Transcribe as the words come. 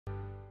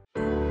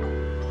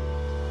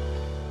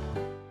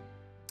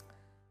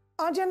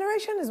Our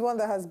generation is one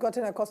that has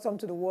gotten accustomed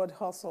to the word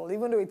hustle,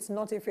 even though it's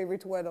not a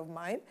favorite word of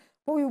mine.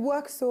 But we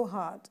work so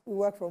hard. We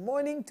work from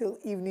morning till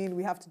evening.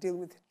 We have to deal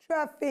with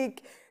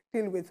traffic,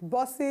 deal with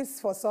buses,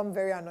 for some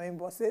very annoying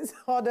buses.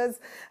 Others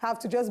have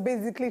to just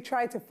basically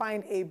try to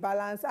find a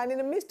balance. And in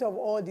the midst of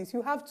all this,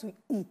 you have to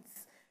eat.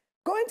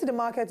 Going to the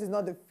market is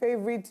not the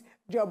favorite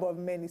job of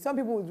many. Some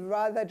people would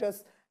rather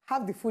just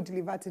have the food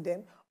delivered to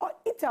them or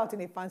eat out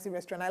in a fancy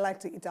restaurant. I like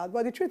to eat out.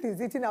 But the truth is,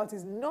 eating out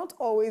is not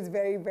always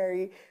very,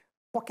 very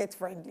pocket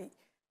friendly.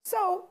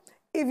 So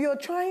if you're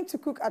trying to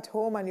cook at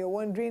home and you're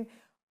wondering,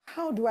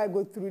 how do I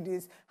go through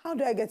this? How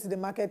do I get to the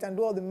market and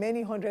do all the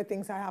many hundred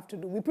things I have to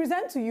do? We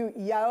present to you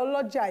IYA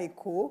OLOJA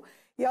EKO.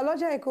 IYA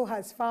OLOJA EKO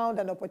has found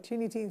an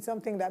opportunity in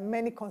something that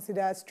many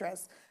consider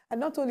stress.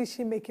 And not only is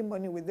she making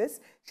money with this,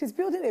 she's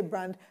building a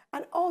brand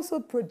and also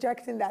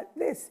projecting that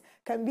this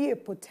can be a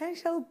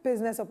potential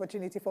business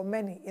opportunity for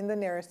many in the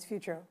nearest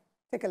future.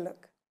 Take a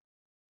look.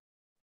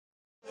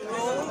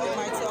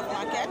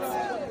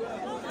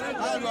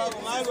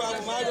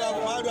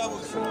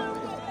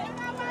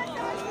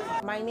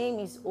 My name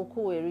is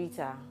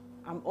Rita.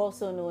 I'm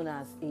also known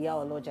as IYA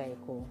OLOJA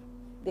EKO.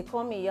 They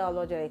call me IYA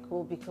OLOJA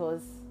EKO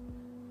because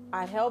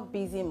I help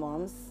busy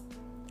moms,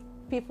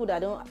 people that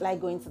don't like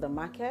going to the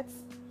market,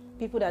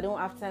 people that don't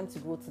have time to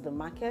go to the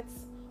market,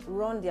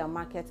 run their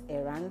market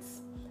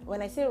errands.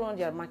 When I say run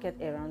their market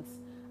errands,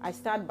 I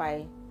start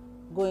by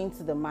going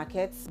to the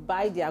market,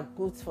 buy their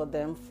goods for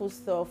them, food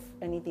stuff,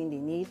 anything they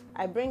need.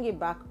 I bring it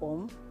back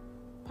home,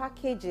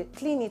 package it,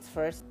 clean it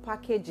first,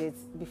 package it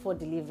before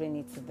delivering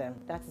it to them.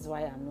 That is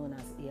why I'm known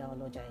as IYA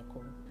OLOJA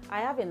EKO. I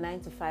have a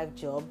 9-to-5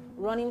 job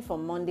running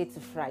from Monday to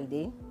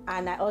Friday,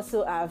 and I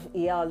also have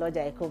IYA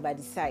OLOJA EKO by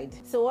the side.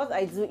 So what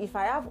I do, if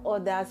I have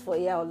orders for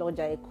IYA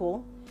OLOJA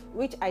EKO,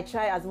 which I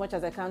try as much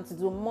as I can to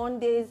do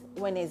Mondays,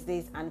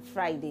 Wednesdays, and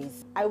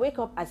Fridays, I wake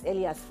up as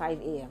early as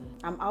 5 a.m.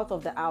 I'm out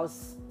of the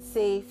house,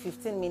 say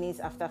 15 minutes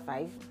after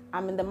 5.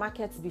 I'm in the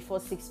market before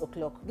 6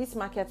 o'clock. This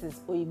market is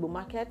Oyigbo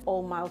market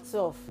or mile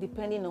 12,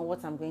 depending on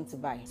what I'm going to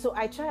buy. So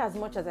I try as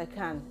much as I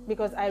can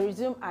because I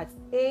resume at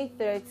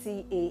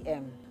 8:30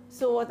 a.m.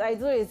 So what I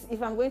do is,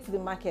 if I'm going to the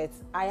market,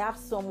 I have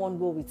someone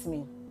go with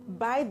me,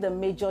 buy the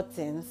major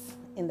things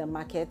in the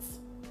market,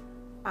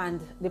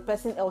 and the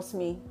person helps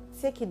me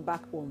take it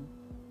back home,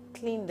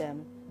 clean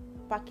them,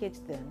 package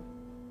them,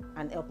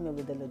 and help me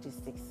with the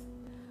logistics.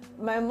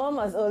 My mom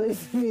has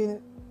always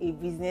been a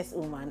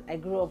businesswoman. I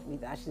grew up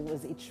with her. She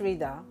was a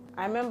trader.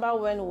 I remember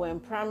when we were in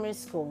primary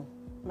school,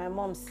 my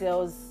mom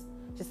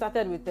she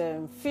started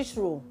with fish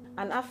roll.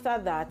 And after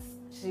that,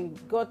 she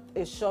got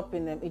a shop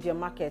in Ije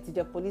Market,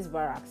 Ije Police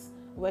Barracks,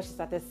 where she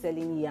started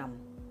selling yam.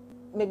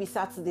 Maybe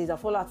Saturdays, I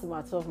follow her to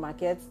my 12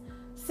 markets.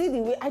 See the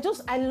way,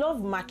 I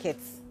love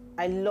markets.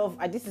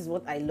 This is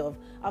what I love.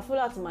 I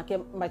follow her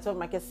to my 12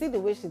 markets, see the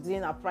way she's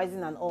doing her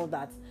pricing and all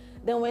that.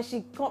 Then when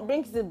she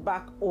brings it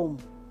back home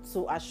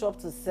to a shop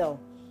to sell,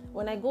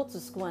 when I go to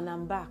school and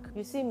I'm back,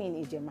 you see me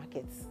in Ije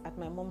Market at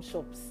my mom's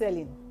shop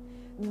selling.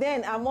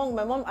 Then my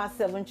mom has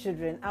 7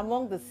 children.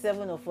 Among the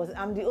 7 of us,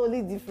 I'm the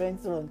only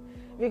different one.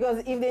 Because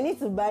if they need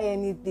to buy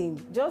anything,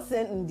 just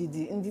send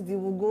Ndidi. Ndidi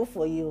will go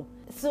for you.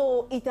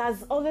 So it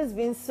has always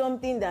been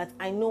something that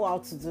I know how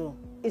to do.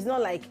 It's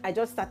not like I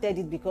just started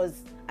it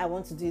because I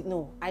want to do it.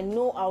 No, I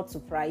know how to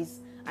price.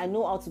 I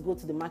know how to go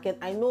to the market.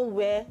 I know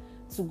where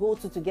to go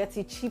to get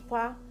it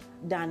cheaper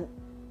than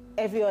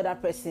every other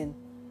person.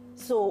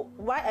 So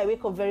why I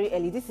wake up very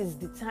early, this is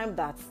the time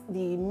that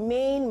the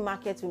main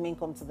market women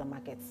come to the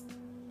market.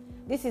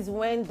 This is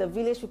when the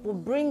village people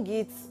bring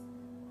it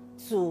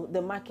to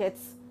the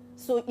markets.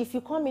 So if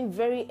you come in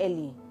very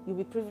early, you'll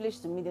be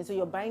privileged to meet them. So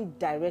you're buying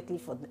directly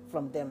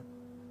from them.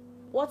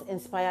 What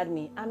inspired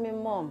me? I'm a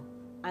mom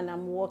and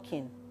I'm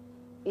working.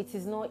 It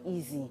is not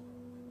easy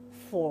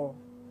for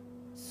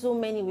so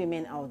many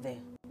women out there.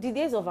 The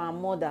days of our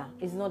mother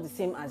is not the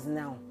same as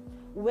now.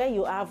 Where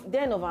you have,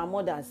 then of our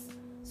mothers,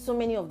 so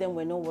many of them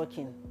were not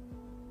working.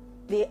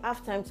 They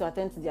have time to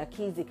attend to their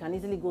kids. They can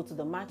easily go to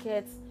the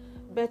markets.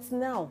 But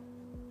now,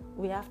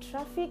 we have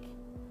traffic.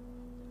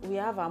 We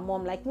have our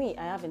mom. Like me,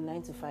 I have a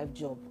 9-to-5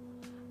 job.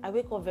 I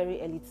wake up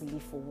very early to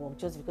leave for work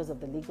just because of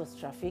the Lagos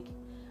traffic.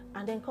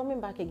 And then coming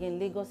back again,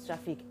 Lagos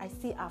traffic, I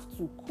still have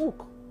to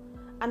cook.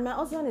 And my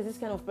husband is this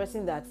kind of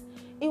person that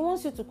he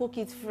wants you to cook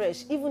it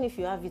fresh, even if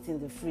you have it in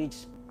the fridge.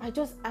 I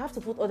have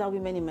to put other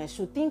women in my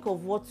shoe, think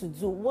of what to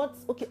do.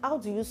 How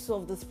do you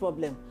solve this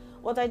problem?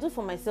 What I do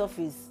for myself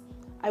is,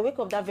 I wake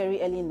up that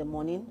very early in the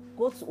morning,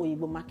 go to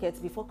Oyigbo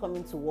Market before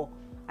coming to work.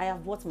 I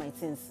have bought my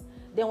things.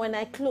 Then when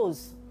I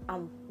close,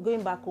 I'm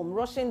going back home,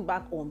 rushing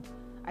back home.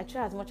 I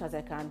try as much as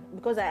I can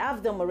because I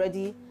have them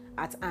already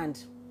at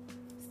hand.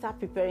 Start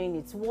preparing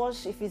it.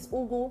 Wash, if it's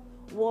ugu,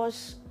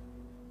 wash,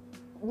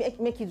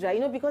 make it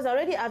dry. Because I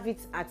already have it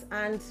at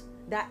hand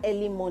that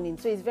early morning.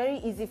 So it's very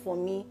easy for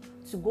me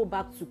to go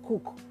back to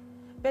cook.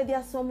 But there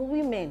are some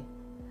women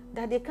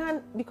that they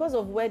can't, because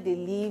of where they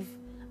live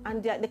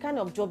and the kind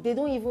of job, they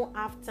don't even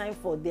have time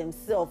for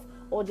themselves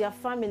or their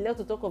family love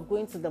to talk of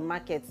going to the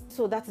market.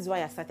 So that is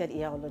why I started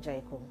IYA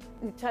Oloja Eko.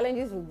 The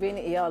challenges with being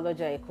IYA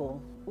Oloja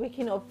Eko: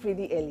 waking up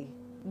pretty early,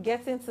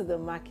 getting to the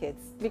market,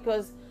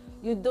 because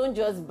you don't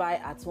just buy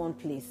at one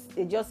place.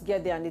 They just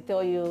get there and they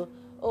tell you,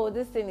 oh,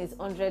 this thing is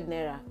 100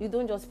 naira. You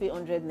don't just pay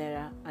 100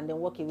 naira and then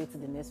walk away to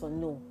the next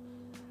one. No.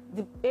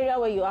 The area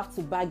where you have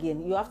to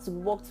bargain, you have to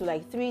walk to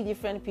like 3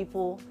 different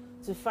people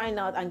to find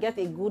out and get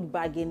a good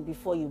bargain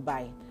before you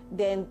buy.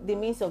 Then the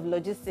means of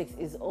logistics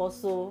is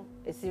also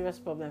a serious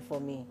problem for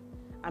me.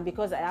 And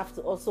because I have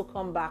to also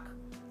come back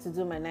to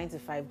do my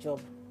 9-to-5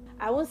 job.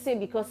 I won't say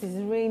because it's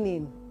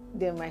raining,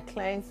 then my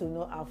clients will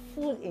not have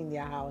food in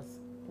their house.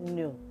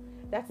 No.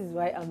 That is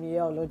why I'm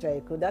here,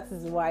 Oloja Eko. That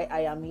is why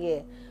I am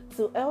here,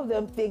 to help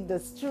them take the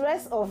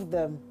stress off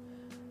them.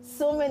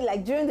 So many,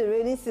 like during the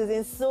rainy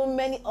season,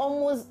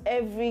 almost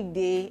every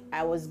day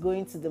I was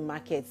going to the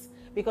markets,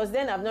 because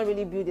then I've not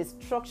really built a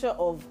structure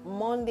of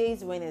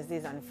Mondays,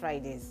 Wednesdays, and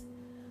Fridays.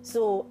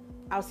 So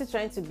I was still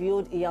trying to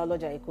build IYA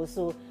Oloja Eko.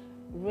 So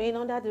rain,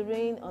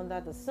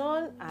 under the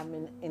sun,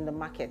 I'm in the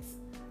markets,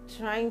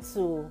 trying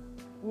to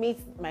meet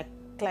my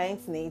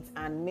clients' needs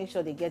and make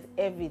sure they get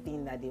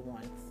everything that they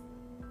want.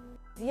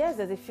 Yes,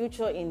 there's a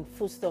future in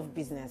foodstuff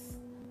business.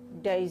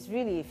 There is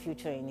really a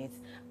future in it.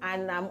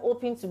 And I'm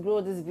hoping to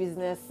grow this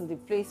business to the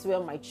place where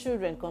my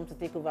children come to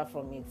take over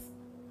from it.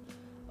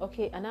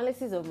 Okay,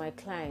 analysis of my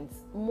clients.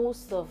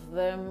 Most of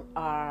them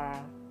are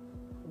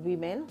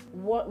women.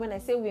 When I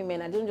say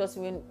women, I don't just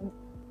mean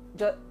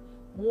just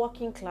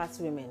working class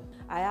women.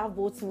 I have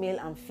both male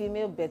and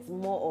female, but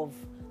more of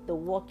the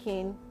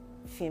working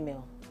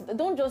female.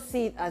 Don't just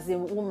see it as a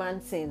woman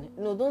thing.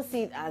 No, don't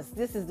see it as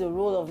this is the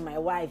role of my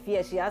wife.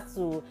 Yeah, she has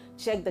to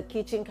check the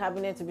kitchen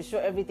cabinet to be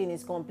sure everything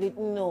is complete.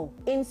 No.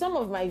 In some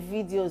of my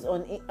videos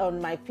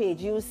on my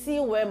page, you will see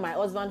where my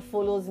husband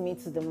follows me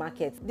to the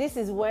market. This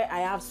is where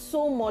I have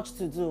so much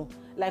to do.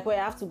 Like where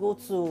I have to go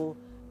to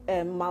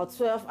Mile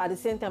 12, at the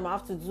same time I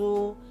have to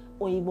do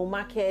Oyibo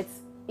market.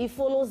 He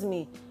follows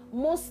me.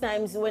 Most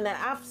times when I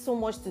have so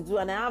much to do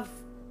and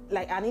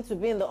I need to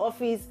be in the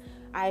office,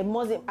 I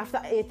must, after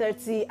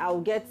 8:30,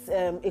 I'll get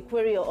a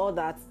query or all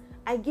that.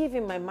 I give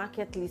him my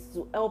market list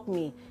to help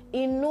me.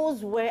 He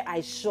knows where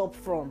I shop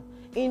from.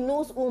 He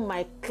knows who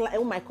my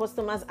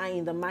customers are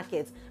in the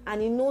market,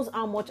 and he knows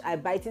how much I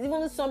buy it. Even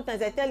though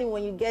sometimes I tell him,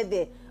 when you get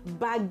there,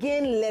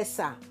 bargain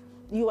lesser.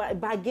 You are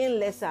bargain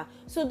lesser.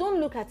 So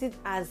don't look at it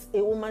as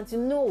a woman to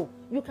know.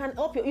 You can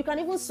help you. You can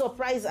even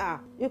surprise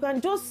her. You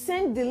can just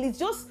send the list.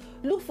 Just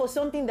look for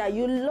something that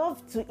you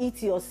love to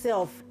eat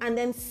yourself and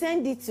then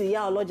send it to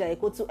IYA Oloja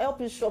Eko to help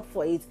you shop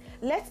for it.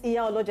 Let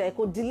IYA Oloja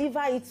Eko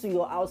deliver it to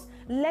your house.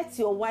 Let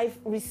your wife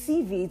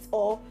receive it,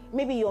 or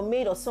maybe your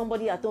maid or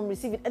somebody at home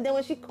receive it. And then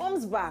when she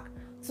comes back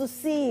to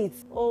see it,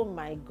 oh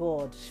my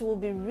God, she will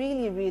be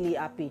really, really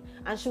happy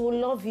and she will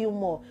love you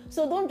more.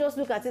 So don't just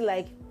look at it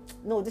like,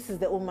 no, this is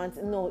the woman.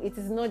 No, it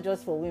is not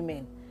just for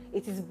women.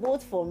 It is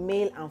both for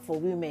male and for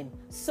women.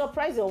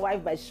 Surprise your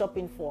wife by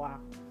shopping for her.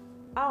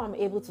 How I'm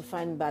able to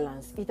find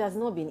balance, it has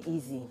not been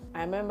easy.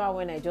 I remember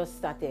when I just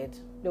started,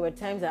 there were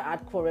times I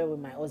had quarrel with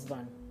my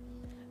husband.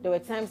 There were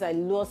times I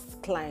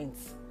lost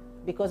clients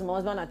because my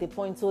husband at a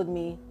point told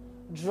me,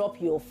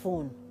 drop your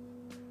phone.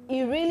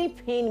 It really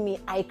pained me.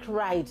 I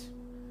cried.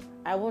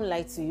 I won't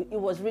lie to you. It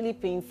was really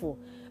painful.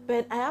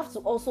 But I have to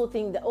also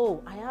think that,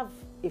 oh, I have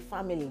a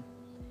family.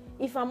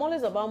 If I'm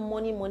always about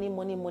money,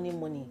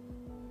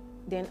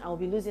 then I'll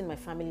be losing my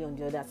family on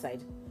the other side.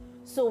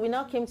 So we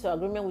now came to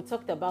agreement. We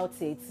talked about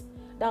it.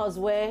 That was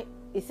where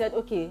he said,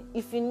 okay,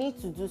 if you need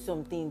to do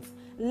some things,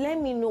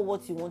 let me know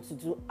what you want to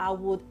do. I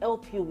would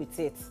help you with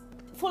it.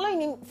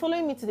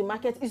 Following me to the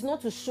market is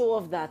not to show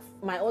off that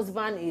my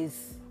husband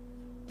is,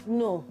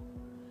 no.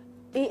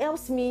 He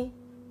helps me.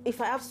 If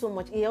I have so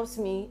much, he helps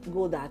me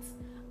go that.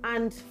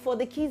 And for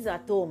the kids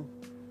at home,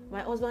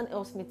 my husband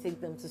helps me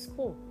take them to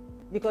school.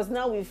 Because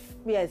now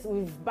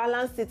we've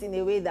balanced it in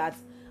a way that,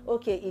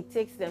 okay, it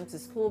takes them to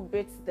school,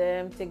 beats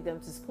them, take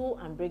them to school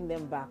and bring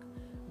them back.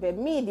 But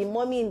me, the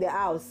mommy in the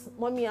house,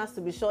 mommy has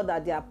to be sure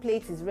that their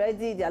plate is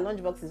ready, their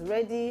lunchbox is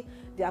ready,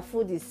 their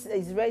food is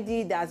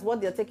ready, that's what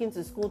they're taking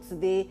to school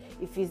today.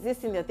 If it's this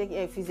thing they're taking,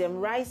 if it's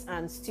rice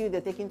and stew they're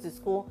taking to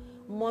school,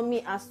 mommy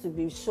has to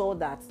be sure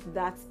that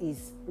that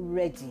is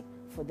ready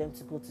for them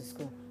to go to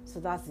school. So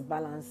that's the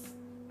balance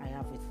I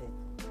have with it.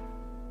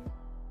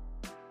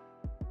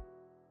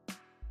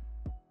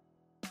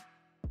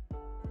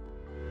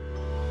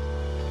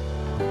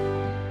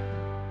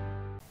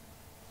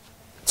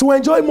 To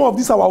enjoy more of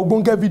these our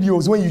Ogbonge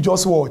videos when you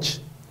just watch,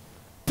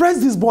 press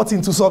this button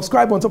to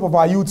subscribe on top of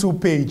our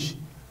YouTube page.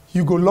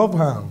 You go love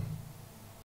am.